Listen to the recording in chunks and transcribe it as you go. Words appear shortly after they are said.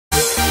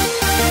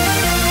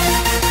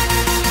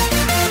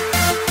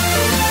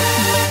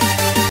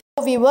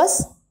viewers,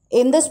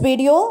 in this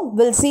video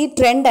we'll see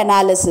trend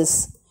analysis.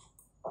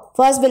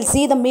 First we'll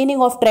see the meaning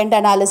of trend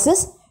analysis.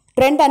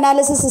 Trend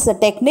analysis is a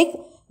technique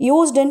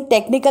used in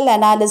technical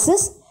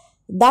analysis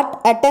that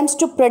attempts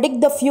to predict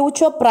the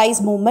future price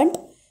movement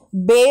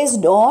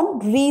based on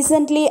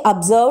recently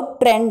observed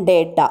trend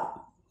data.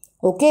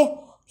 Okay,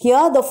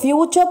 here the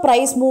future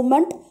price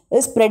movement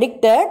is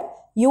predicted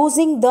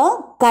using the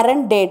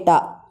current data.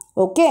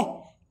 Okay,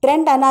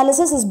 trend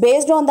analysis is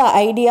based on the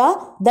idea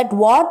that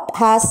what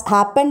has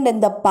happened in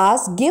the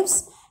past gives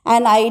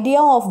an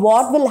idea of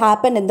what will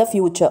happen in the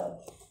future.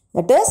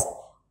 That is,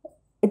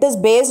 it is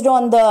based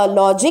on the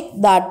logic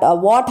that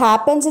what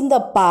happens in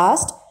the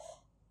past,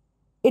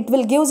 it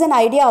will give an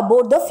idea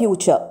about the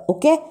future.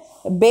 Okay,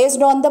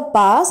 based on the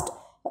past,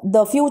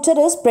 the future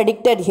is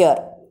predicted here.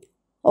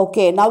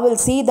 Okay, now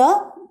we'll see the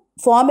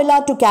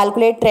formula to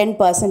calculate trend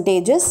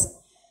percentages.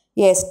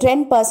 Yes,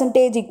 trend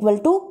percentage equal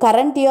to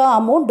current year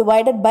amount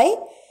divided by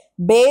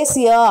base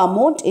year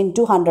amount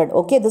into 100.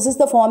 Okay, this is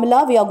the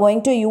formula we are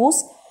going to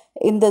use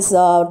in this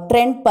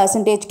trend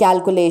percentage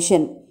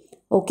calculation.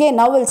 Okay,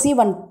 now we'll see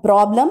one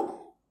problem.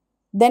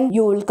 Then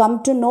you will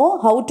come to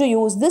know how to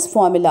use this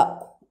formula.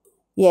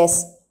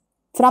 Yes,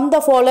 from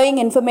the following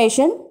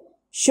information,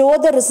 show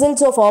the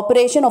results of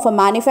operation of a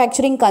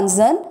manufacturing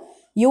concern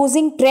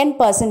using trend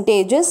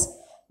percentages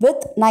with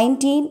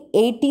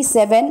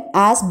 1987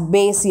 as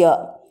base year.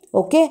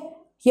 Okay,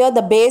 here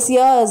the base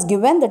year is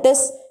given, that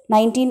is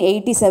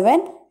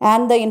 1987,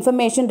 and the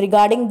information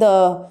regarding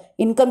the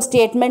income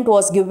statement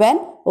was given.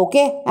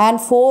 Okay, and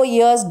 4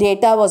 years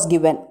data was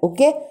given.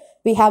 Okay,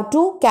 we have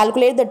to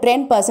calculate the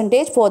trend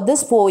percentage for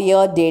this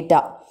 4-year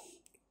data.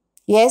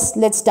 Yes,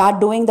 let's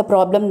start doing the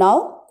problem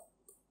now.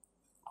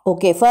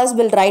 Okay, first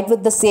we'll write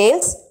with the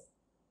sales.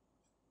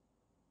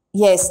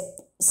 Yes,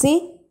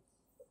 see,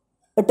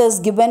 it is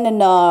given in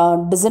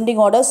descending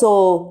order,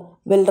 so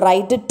we'll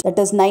write it. It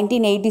is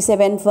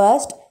 1987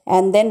 first,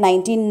 and then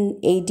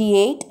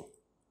 1988,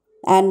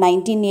 and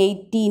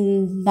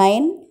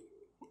 1989,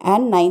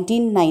 and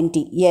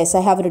 1990. Yes,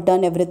 I have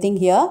written everything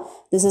here.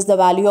 This is the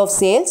value of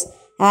sales,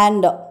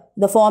 and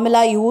the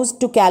formula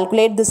used to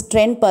calculate this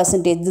trend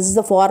percentage. This is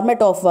the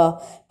format of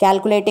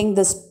calculating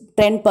this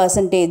trend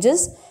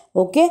percentages.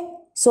 Okay,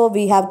 so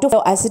we have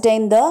to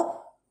ascertain the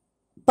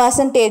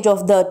percentage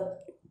of the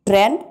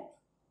trend.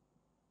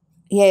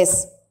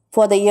 Yes,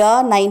 for the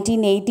year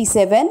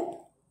 1987,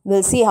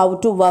 we'll see how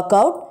to work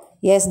out.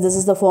 Yes, this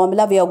is the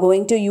formula we are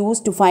going to use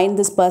to find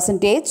this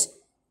percentage.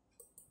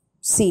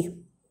 See,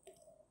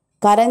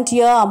 current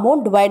year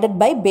amount divided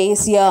by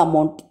base year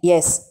amount.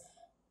 Yes,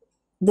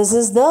 this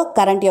is the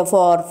current year.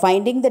 For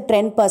finding the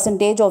trend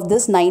percentage of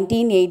this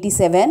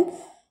 1987,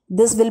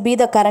 this will be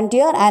the current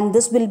year and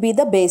this will be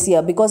the base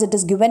year, because it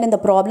is given in the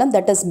problem,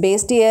 that is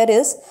base year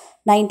is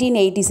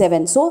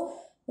 1987. So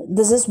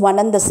this is one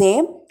and the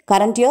same,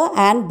 current year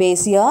and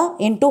base year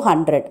into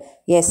 100.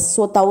 Yes,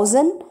 so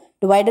 1000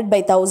 divided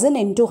by 1000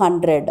 into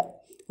 100.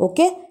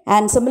 Okay,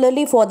 and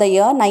similarly for the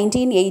year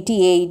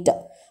 1988.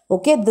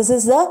 Okay, this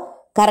is the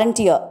current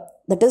year,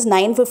 that is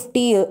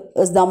 950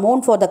 is the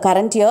amount for the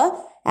current year,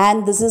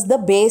 and this is the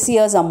base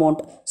year's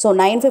amount. So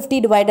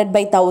 950 divided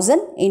by 1000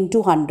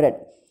 into 100.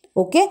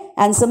 Okay,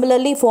 and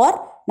similarly for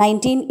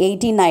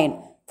 1989.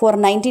 For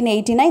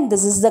 1989,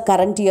 this is the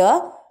current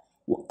year,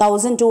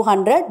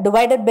 1200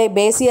 divided by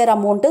base year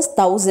amount is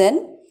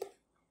 1000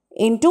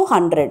 into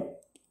 100.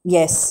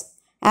 Yes,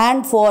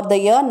 and for the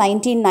year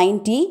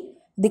 1990,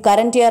 the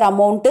current year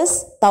amount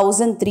is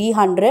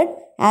 1300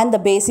 and the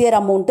base year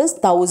amount is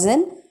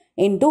 1000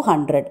 into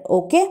 100.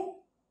 Okay,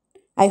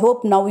 I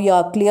hope now you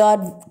are clear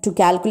to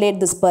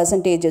calculate this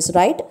percentages,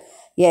 right?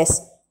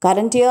 Yes,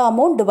 current year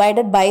amount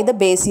divided by the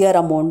base year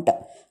amount.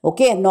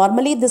 Okay,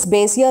 normally this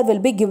base year will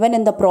be given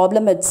in the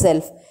problem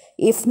itself.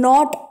 If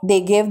not,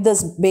 they gave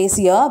this base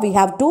year, we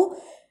have to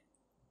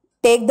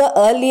take the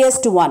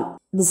earliest one.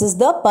 This is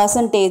the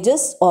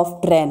percentages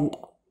of trend.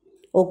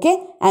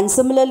 Okay, and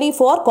similarly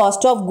for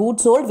cost of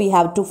goods sold, we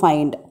have to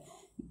find.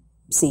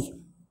 See.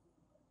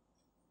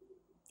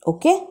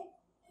 Okay,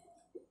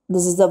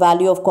 this is the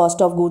value of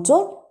cost of goods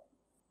sold,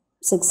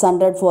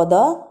 600 for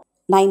the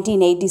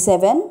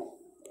 1987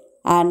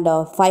 and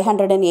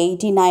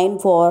 589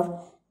 for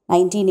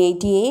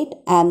 1988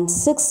 and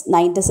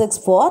 696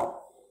 for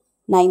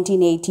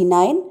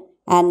 1989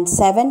 and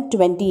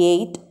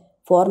 728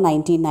 for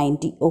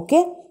 1990.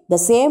 Okay, the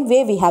same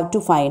way we have to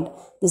find.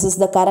 This is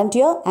the current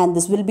year and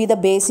this will be the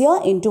base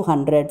year into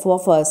 100 for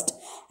first,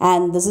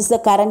 and this is the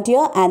current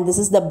year and this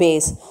is the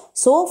base.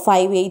 So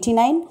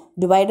 589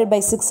 divided by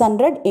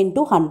 600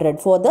 into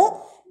 100 for the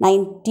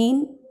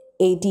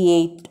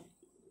 1988.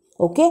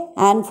 Okay,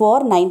 and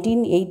for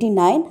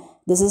 1989,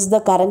 this is the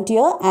current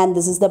year and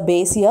this is the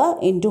base year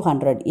into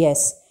 100.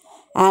 Yes,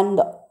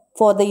 and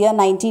for the year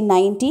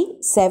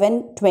 1990,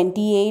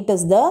 728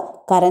 is the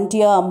current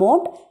year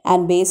amount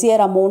and base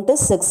year amount is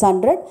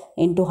 600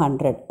 into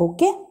 100.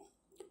 Okay,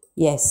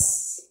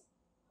 yes,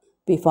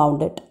 we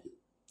found it.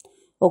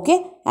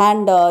 Okay,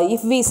 and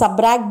if we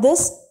subtract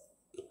this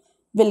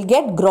will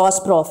get gross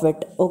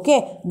profit.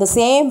 Okay, the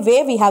same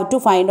way we have to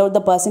find out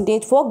the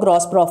percentage for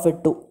gross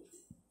profit too.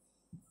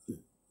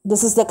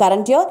 This is the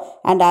current year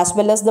and as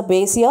well as the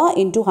base year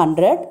into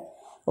 100.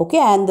 Okay,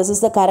 and this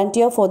is the current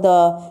year for the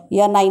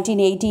year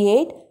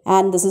 1988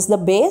 and this is the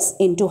base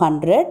into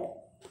 100.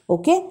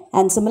 Okay,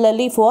 and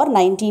similarly for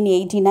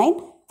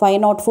 1989,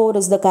 504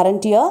 is the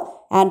current year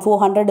and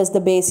 400 is the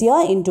base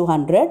year into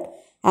 100.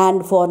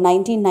 And for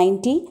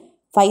 1990,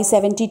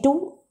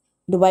 572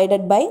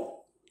 divided by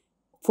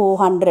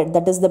 400,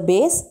 that is the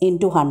base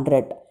into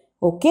 100.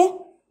 Okay,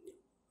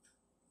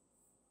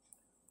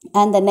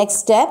 and the next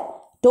step,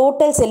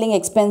 total selling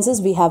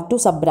expenses we have to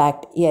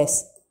subtract.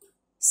 Yes,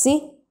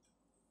 see,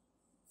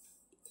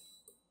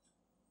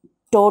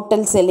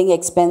 total selling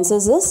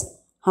expenses is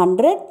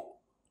 100,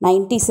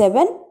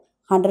 97,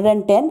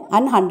 110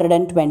 and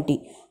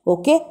 120.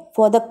 Okay,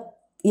 for the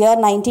year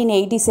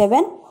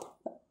 1987,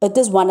 it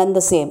is one and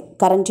the same.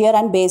 Current year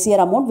and base year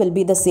amount will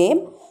be the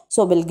same.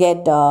 So we'll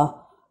get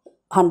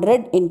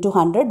 100 into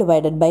 100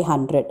 divided by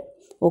 100.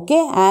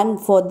 Okay, and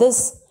for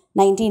this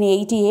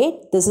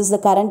 1988, this is the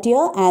current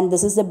year and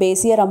this is the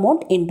base year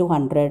amount into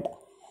 100.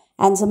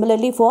 And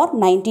similarly for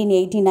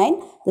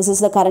 1989, this is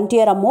the current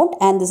year amount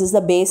and this is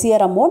the base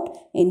year amount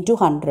into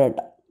 100.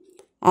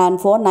 And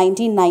for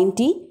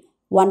 1990,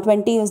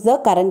 120 is the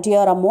current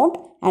year amount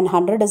and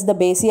 100 is the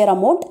base year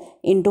amount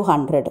into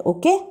 100.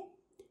 Okay,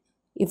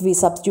 if we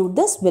substitute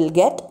this, we'll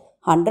get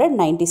 100,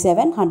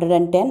 97,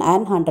 110 and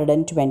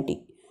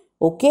 120.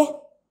 Okay,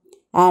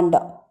 and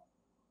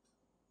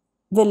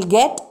we'll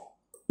get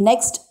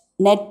next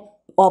net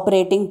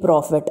operating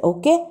profit.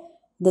 Okay,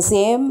 the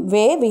same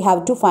way we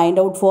have to find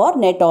out for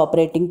net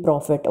operating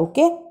profit.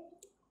 Okay,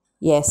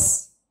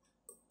 yes,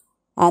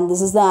 and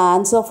this is the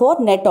answer for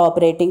net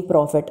operating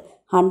profit: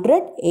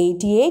 100,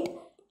 88,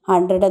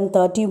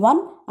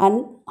 131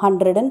 and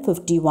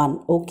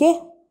 151. Okay,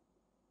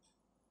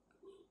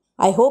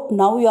 I hope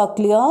now you are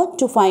clear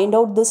to find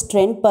out this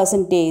trend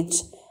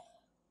percentage,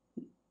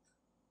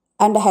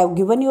 and I have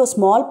given you a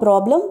small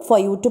problem for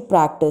you to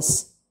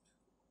practice.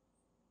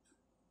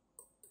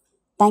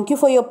 Thank you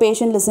for your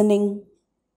patient listening.